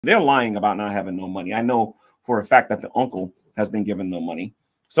They're lying about not having no money. I know for a fact that the uncle has been given no money.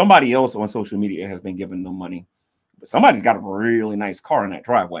 Somebody else on social media has been given no money. But somebody's got a really nice car in that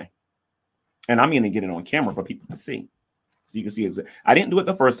driveway. And I'm going to get it on camera for people to see. So you can see it. I didn't do it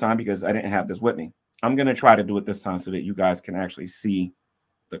the first time because I didn't have this with me. I'm going to try to do it this time so that you guys can actually see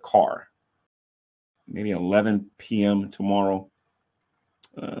the car. Maybe 11 p.m. tomorrow,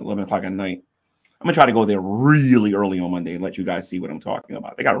 11 o'clock at night. I'm going to try to go there really early on Monday and let you guys see what I'm talking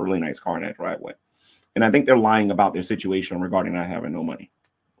about. They got a really nice car in that driveway. And I think they're lying about their situation regarding not having no money.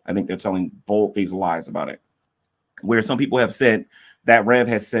 I think they're telling bold-faced lies about it. Where some people have said that Rev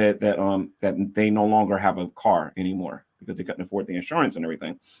has said that that they no longer have a car anymore because they couldn't afford the insurance and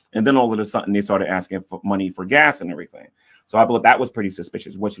everything. And then all of a sudden they started asking for money for gas and everything. So I thought that was pretty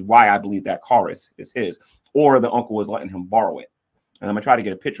suspicious, which is why I believe that car is his, or the uncle was letting him borrow it. And I'm going to try to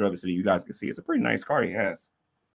get a picture of it so that you guys can see. It's a pretty nice car he has.